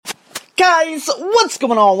Guys, what's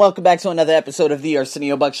going on? Welcome back to another episode of the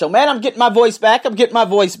Arsenio Buck Show. Man, I'm getting my voice back.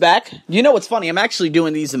 You know what's funny? I'm actually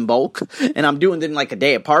doing these in bulk, and I'm doing them like a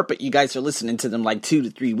day apart, but you guys are listening to them like 2 to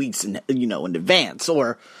 3 weeks in advance,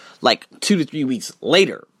 or like 2 to 3 weeks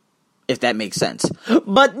later, if that makes sense.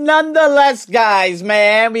 But nonetheless, guys,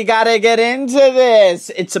 man, we gotta get into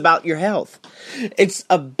this. It's about your health. It's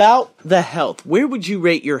about the health. Where would you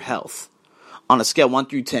rate your health on a scale 1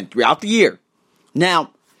 through 10 throughout the year?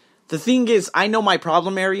 Now, the thing is, I know my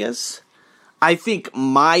problem areas. I think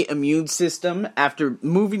my immune system, after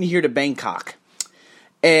moving here to Bangkok,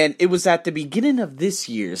 and it was at the beginning of this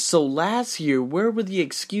year. So last year, where were the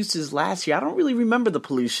excuses last year? I don't really remember the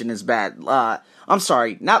pollution as bad. I'm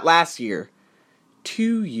sorry, not last year.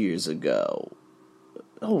 2 years ago.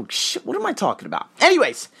 Oh, shit, what am I talking about?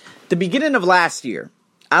 Anyways, the beginning of last year,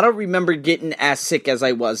 I don't remember getting as sick as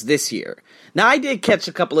I was this year. Now, I did catch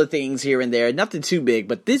a couple of things here and there, nothing too big,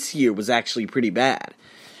 but this year was actually pretty bad.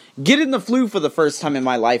 Getting the flu for the first time in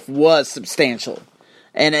my life was substantial.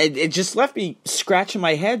 And it just left me scratching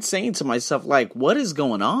my head saying to myself, like, what is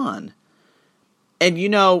going on? And,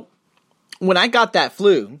 when I got that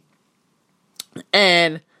flu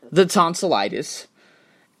and the tonsillitis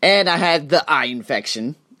and I had the eye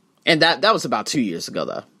infection, and that was about 2 years ago,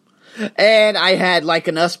 though. And I had like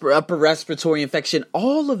an upper respiratory infection.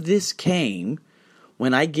 All of this came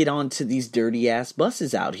when I get onto these dirty ass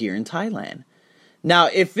buses out here in Thailand. Now,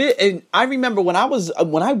 and I remember when I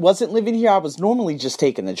wasn't living here, I was normally just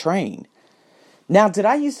taking the train. Now, did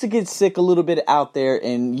I used to get sick a little bit out there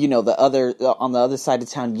in, on the other side of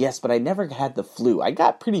town? Yes, but I never had the flu. I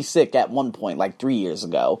got pretty sick at one point, like 3 years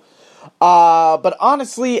ago. But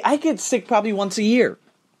honestly, I get sick probably once a year.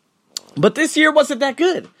 But this year wasn't that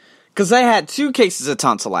good. Because I had 2 cases of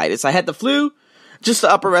tonsillitis. I had the flu, just the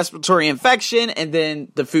upper respiratory infection, and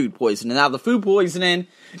then the food poisoning. Now, the food poisoning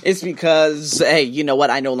is because, hey, you know what?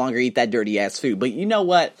 I no longer eat that dirty-ass food. But you know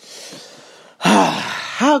what?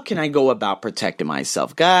 How can I go about protecting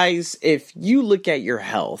myself? Guys, if you look at your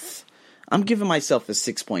health, I'm giving myself a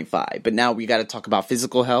 6.5. But now we got to talk about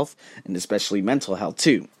physical health, and especially mental health,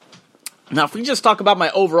 too. Now, if we just talk about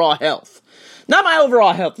my overall health, not my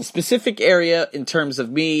overall health, the specific area in terms of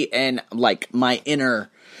me and like my inner,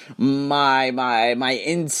 my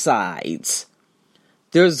insides,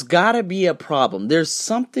 there's gotta be a problem. There's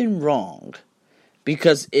something wrong.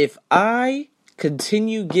 Because if I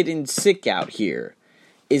continue getting sick out here,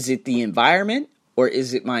 is it the environment or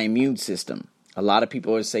is it my immune system? A lot of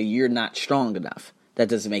people would say you're not strong enough. That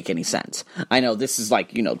doesn't make any sense. I know this is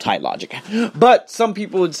like, Thai logic. But some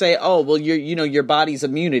people would say, oh, well, your body's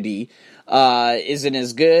immunity isn't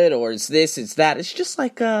as good, or it's this, it's that. It's just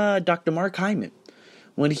like Dr. Mark Hyman.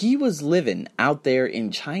 When he was living out there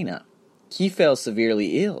in China, he fell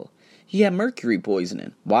severely ill. He had mercury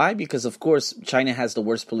poisoning. Why? Because, of course, China has the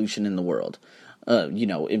worst pollution in the world.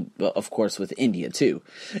 Of course, with India, too.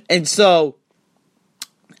 And so,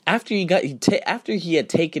 after he had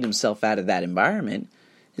taken himself out of that environment,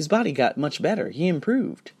 his body got much better. He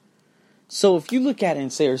improved. So if you look at it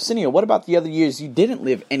and say, Arsenio, what about the other years you didn't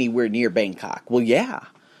live anywhere near Bangkok? Well, yeah.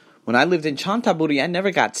 When I lived in Chanthaburi, I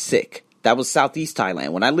never got sick. That was southeast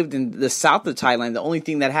Thailand. When I lived in the south of Thailand, the only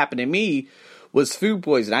thing that happened to me was food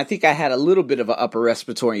poisoning. I think I had a little bit of an upper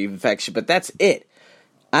respiratory infection, but that's it.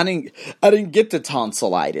 I didn't get the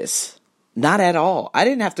tonsillitis. Not at all. I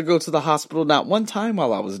didn't have to go to the hospital not one time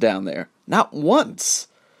while I was down there. Not once.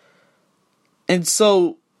 And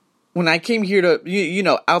so, when I came here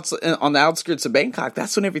to, on the outskirts of Bangkok,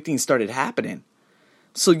 that's when everything started happening.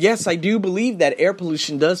 So, yes, I do believe that air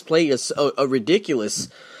pollution does play a ridiculous,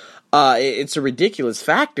 it's a ridiculous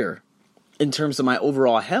factor in terms of my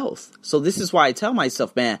overall health. So, this is why I tell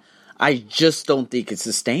myself, man, I just don't think it's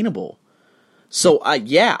sustainable. So,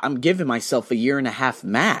 I'm giving myself a year and a half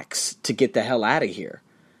max to get the hell out of here.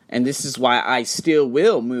 And this is why I still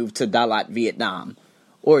will move to Dalat, Vietnam.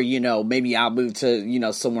 Or, maybe I'll move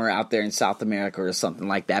to, somewhere out there in South America or something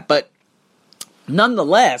like that. But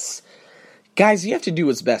nonetheless, guys, you have to do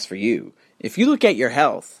what's best for you. If you look at your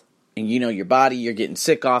health and, your body, you're getting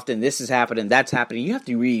sick often, this is happening, that's happening, you have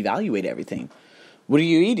to reevaluate everything. What are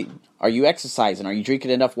you eating? Are you exercising? Are you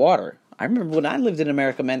drinking enough water? I remember when I lived in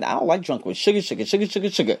America, man, I don't like junk with sugar.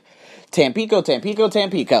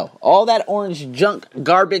 Tampico. All that orange junk,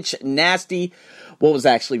 garbage, nasty. What was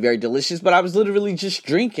actually very delicious, but I was literally just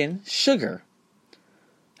drinking sugar.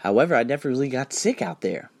 However, I never really got sick out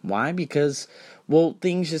there. Why? Because,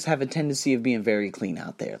 things just have a tendency of being very clean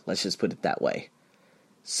out there. Let's just put it that way.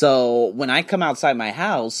 So, when I come outside my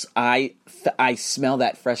house, I smell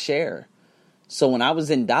that fresh air. So when I was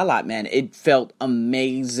in Dalat, man, it felt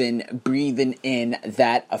amazing breathing in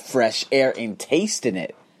that fresh air and tasting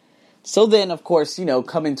it. So then, of course,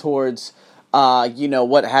 coming towards,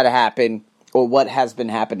 what had happened or what has been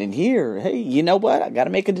happening here. Hey, you know what? I got to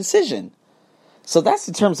make a decision. So that's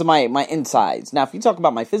in terms of my insides. Now, if you talk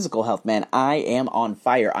about my physical health, man, I am on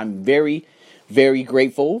fire. I'm very, very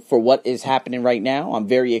grateful for what is happening right now. I'm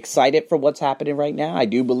very excited for what's happening right now. I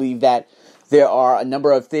do believe that there are a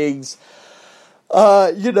number of things,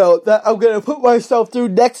 that I'm going to put myself through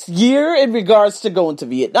next year in regards to going to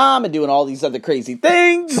Vietnam and doing all these other crazy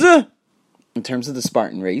things in terms of the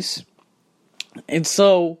Spartan race. And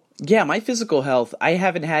so, yeah, my physical health, I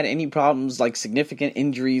haven't had any problems like significant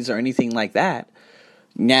injuries or anything like that.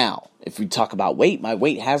 Now, if we talk about weight, my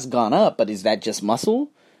weight has gone up, but is that just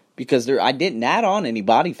muscle? Because I didn't add on any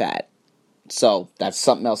body fat. So that's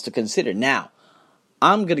something else to consider. Now,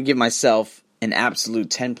 I'm going to give myself an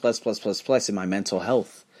absolute 10 plus in my mental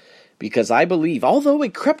health. Because I believe, although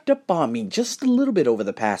it crept up on me just a little bit over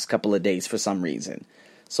the past couple of days for some reason.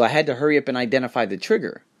 So I had to hurry up and identify the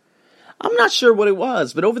trigger. I'm not sure what it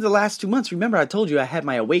was, but over the last 2 months, remember I told you I had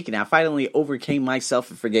my awakening. I finally overcame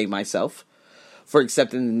myself and forgave myself for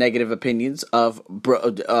accepting the negative opinions of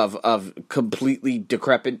completely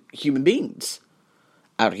decrepit human beings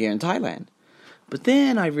out here in Thailand. But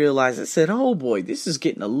then I realized, I said, oh boy, this is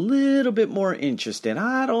getting a little bit more interesting.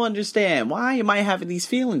 I don't understand. Why am I having these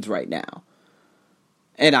feelings right now?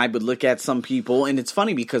 And I would look at some people, and it's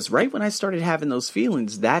funny because right when I started having those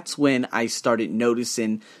feelings, that's when I started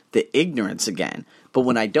noticing the ignorance again. But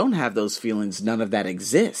when I don't have those feelings, none of that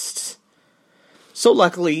exists. So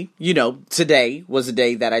luckily, today was a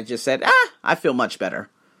day that I just said, I feel much better.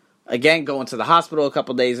 Again, going to the hospital a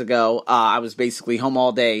couple days ago, I was basically home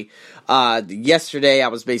all day. Yesterday, I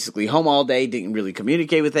was basically home all day, didn't really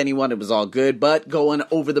communicate with anyone. It was all good. But going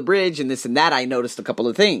over the bridge and this and that, I noticed a couple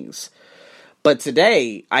of things. But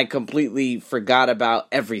today, I completely forgot about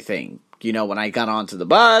everything. When I got onto the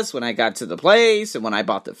bus, when I got to the place, and when I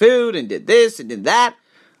bought the food and did this and did that,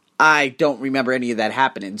 I don't remember any of that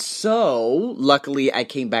happening. So, luckily, I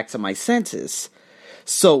came back to my senses.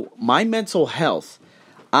 So, my mental health,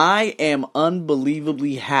 I am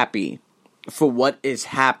unbelievably happy for what is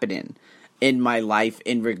happening in my life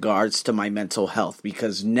in regards to my mental health.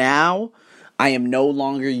 Because now, I am no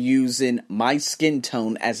longer using my skin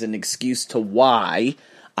tone as an excuse to why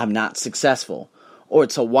I'm not successful. Or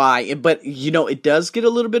to why, but, it does get a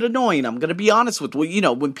little bit annoying. I'm going to be honest with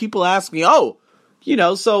you. When people ask me,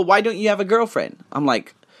 so why don't you have a girlfriend? I'm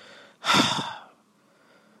like,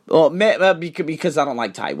 well, because I don't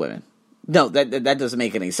like Thai women. No, that doesn't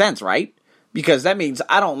make any sense, right? Because that means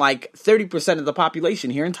I don't like 30% of the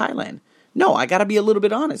population here in Thailand. No, I gotta be a little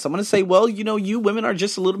bit honest. I'm gonna say, well, you women are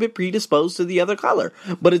just a little bit predisposed to the other color.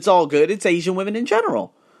 But it's all good. It's Asian women in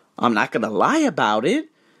general. I'm not gonna lie about it.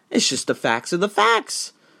 It's just the facts of the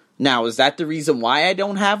facts. Now, is that the reason why I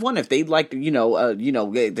don't have one? If they'd like, the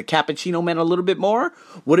cappuccino men a little bit more,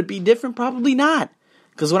 would it be different? Probably not.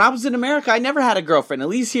 Because when I was in America, I never had a girlfriend. At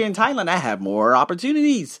least here in Thailand, I have more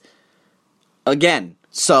opportunities. Again,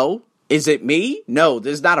 so, is it me? No,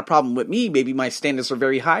 there's not a problem with me. Maybe my standards are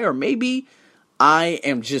very high, or maybe I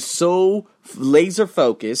am just so laser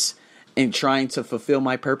focused in trying to fulfill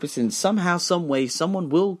my purpose, and somehow, some way, someone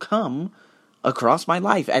will come across my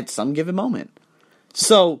life at some given moment.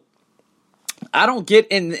 So, I don't get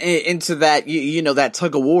into that, that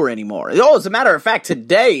tug of war anymore. Oh, as a matter of fact,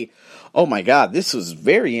 today, oh my God, this was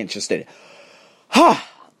very interesting.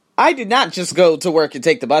 I did not just go to work and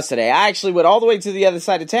take the bus today. I actually went all the way to the other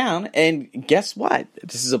side of town, and guess what?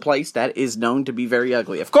 This is a place that is known to be very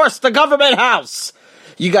ugly. Of course, the government house!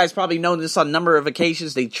 You guys probably know this on a number of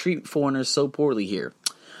occasions. They treat foreigners so poorly here.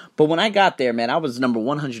 But when I got there, man, I was number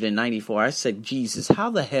 194. I said, Jesus,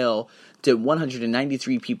 how the hell did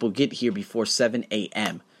 193 people get here before 7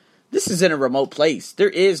 a.m.? This is in a remote place. There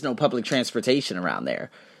is no public transportation around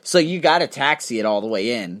there. So you gotta taxi it all the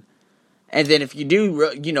way in. And then if you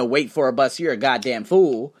do, wait for a bus, you're a goddamn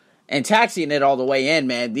fool. And taxiing it all the way in,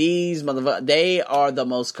 man, these motherfuckers, they are the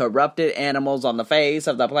most corrupted animals on the face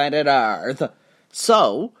of the planet Earth.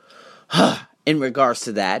 So, in regards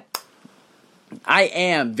to that, I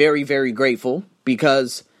am very, very grateful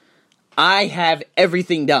because I have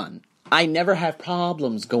everything done. I never have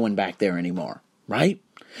problems going back there anymore, right?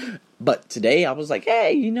 But today I was like,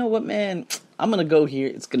 hey, you know what, man? I'm going to go here.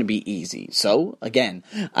 It's going to be easy. So, again,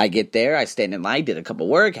 I get there. I stand in line, did a couple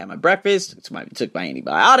work, had my breakfast, took my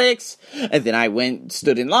antibiotics, and then I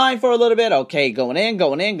stood in line for a little bit. Okay, going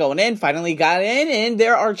in. Finally got in, and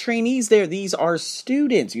there are trainees there. These are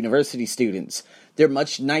students, university students. they're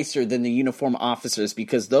much nicer than the uniform officers,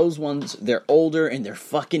 because those ones, they're older and they're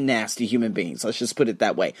fucking nasty human beings. Let's just put it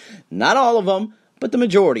that way. Not all of them, but the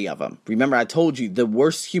majority of them. Remember, I told you, the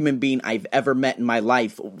worst human being I've ever met in my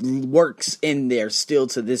life works in there still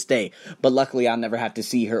to this day. But luckily, I'll never have to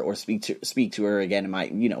see her or speak to her again in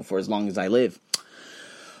my, for as long as I live.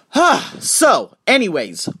 So,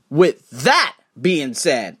 anyways, with that being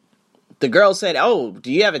said, the girl said, "Oh,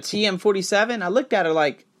 do you have a TM-47? I looked at her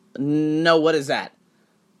like, "No, what is that?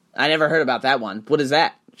 I never heard about that one. What is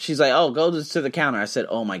that?" She's like, "Oh, go to the counter." I said,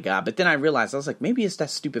 "Oh my God." But then I realized, I was like, maybe it's that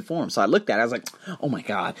stupid form. So I looked at it, I was like, "Oh my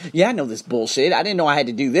God. Yeah, I know this bullshit. I didn't know I had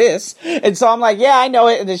to do this." And so I'm like, "Yeah, I know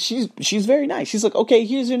it." And then she's very nice. She's like, "Okay,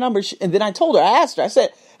 here's your number." And then I told her, I asked her, I said,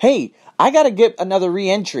 "Hey, I gotta get another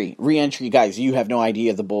re-entry." Re-entry, guys, you have no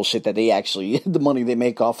idea the bullshit that they actually, the money they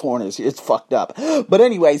make off foreigners. It's fucked up. But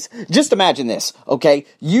anyways, just imagine this, okay?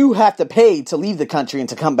 You have to pay to leave the country and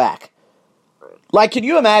to come back. Like, can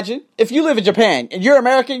you imagine? If you live in Japan, and you're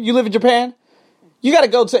American, you live in Japan, you gotta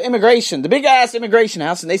go to immigration, the big-ass immigration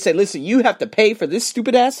house, and they say, "Listen, you have to pay for this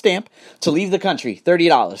stupid-ass stamp to leave the country,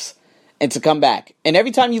 $30. And to come back. And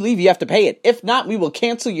every time you leave, you have to pay it. If not, we will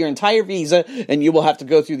cancel your entire visa, and you will have to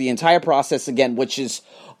go through the entire process again, which is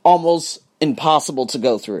almost impossible to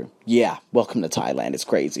go through." Yeah, welcome to Thailand. It's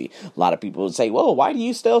crazy. A lot of people would say, "Whoa, why do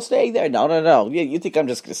you still stay there?" No. You think I'm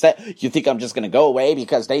just gonna stay? You think I'm just gonna go away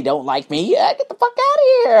because they don't like me? Yeah, get the fuck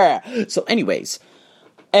out of here. So, anyways,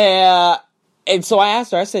 and so I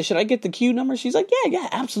asked her, I said, "Should I get the queue number?" She's like, yeah,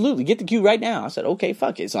 absolutely. Get the queue right now. I said, "Okay,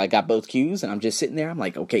 fuck it." So I got both queues, and I'm just sitting there. I'm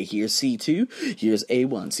like, okay, here's C2, here's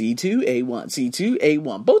A1, C2, A1, C2,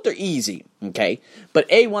 A1. Both are easy, okay? But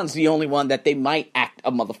A1's the only one that they might act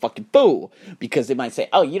a motherfucking fool, because they might say,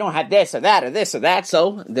 "Oh, you don't have this or that or this or that."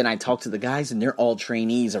 So then I talk to the guys, and they're all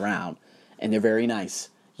trainees around, and they're very nice.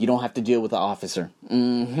 You don't have to deal with the officer.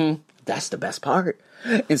 That's the best part.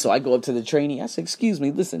 And so I go up to the trainee. I say, "Excuse me,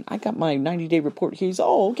 listen, I got my 90-day report here." He's,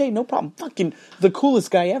 "Oh, okay, no problem." Fucking the coolest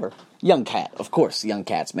guy ever. Young cat, of course, young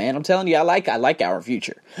cats, man. I'm telling you, I like our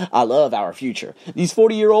future. I love our future. These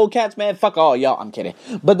 40-year-old cats, man, fuck all y'all. I'm kidding.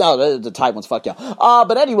 But no, the Thai ones, fuck y'all.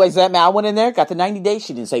 But anyways, man, I went in there, got the 90 days.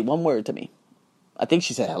 She didn't say one word to me. I think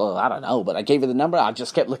she said hello, I don't know, but I gave her the number. I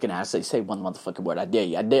just kept looking at her. Say one motherfucking word. I dare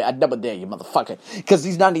you. I double dare you, motherfucker. Because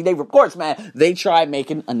these 90-day reports, man, they try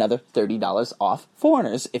making another $30 off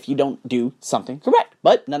foreigners if you don't do something correct.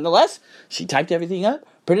 But nonetheless, she typed everything up,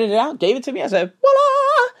 printed it out, gave it to me. I said,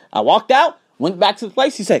 voila! I walked out, went back to the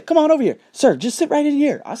place. He said, "Come on over here. Sir, just sit right in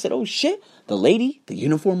here." I said, "Oh, shit." The lady, the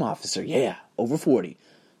uniform officer, yeah, over 40.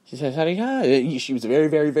 She said, "Howdy." She was very,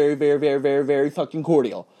 very, very, very, very, very, very fucking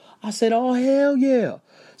cordial. I said, "Oh, hell yeah."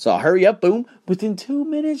 So I hurry up, boom. Within 2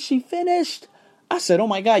 minutes, she finished. I said, "Oh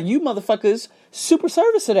my God, you motherfuckers, super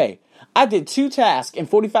service today." I did 2 tasks in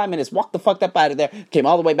 45 minutes, walked the fuck up out of there, came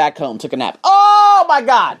all the way back home, took a nap. Oh my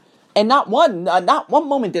God. And not one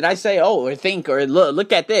moment did I say, "Oh," or think, or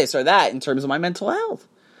look at this or that in terms of my mental health.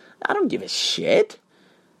 I don't give a shit.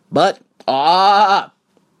 But,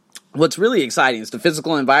 what's really exciting is the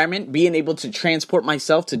physical environment, being able to transport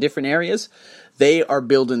myself to different areas. They are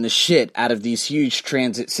building the shit out of these huge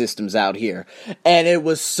transit systems out here. And it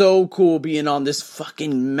was so cool being on this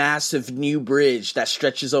fucking massive new bridge that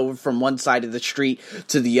stretches over from one side of the street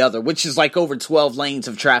to the other, which is like over 12 lanes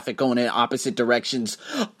of traffic going in opposite directions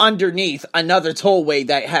underneath another tollway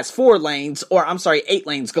that has 8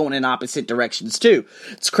 lanes going in opposite directions too.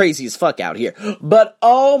 It's crazy as fuck out here. But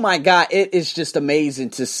oh my God, it is just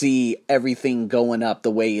amazing to see everything going up the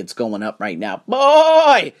way it's going up right now.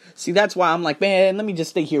 Boy! See, that's why I'm like, man, let me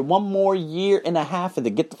just stay here 1 more year and a half and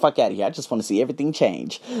then get the fuck out of here. I just want to see everything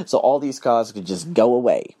change. So all these cars could just go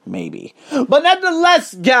away, maybe. But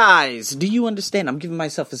nonetheless, guys, do you understand? I'm giving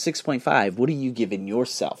myself a 6.5. What are you giving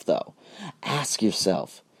yourself, though? Ask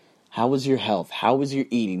yourself, how was your health? How was your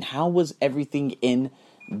eating? How was everything in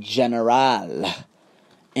general?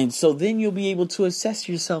 And so then you'll be able to assess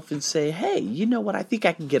yourself and say, "Hey, you know what? I think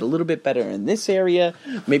I can get a little bit better in this area.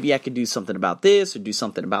 Maybe I could do something about this or do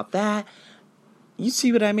something about that." You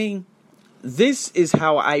see what I mean? This is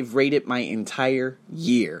how I've rated my entire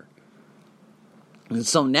year. And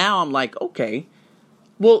so now I'm like, okay,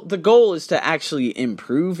 well, the goal is to actually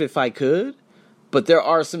improve if I could, but there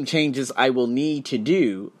are some changes I will need to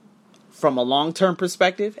do from a long-term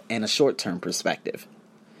perspective and a short-term perspective.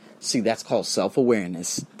 See, that's called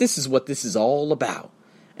self-awareness. This is what this is all about.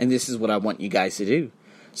 And this is what I want you guys to do.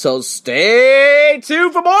 So stay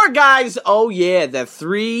tuned for more, guys. Oh, yeah, the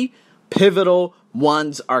 3 pivotal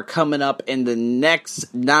ones are coming up in the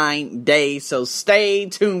next 9 days, so stay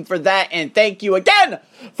tuned for that, and thank you again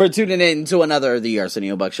for tuning in to another of the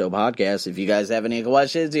Arsenio Buck Show podcast. If you guys have any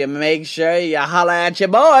questions, you make sure you holla at your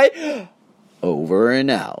boy. Over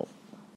and out.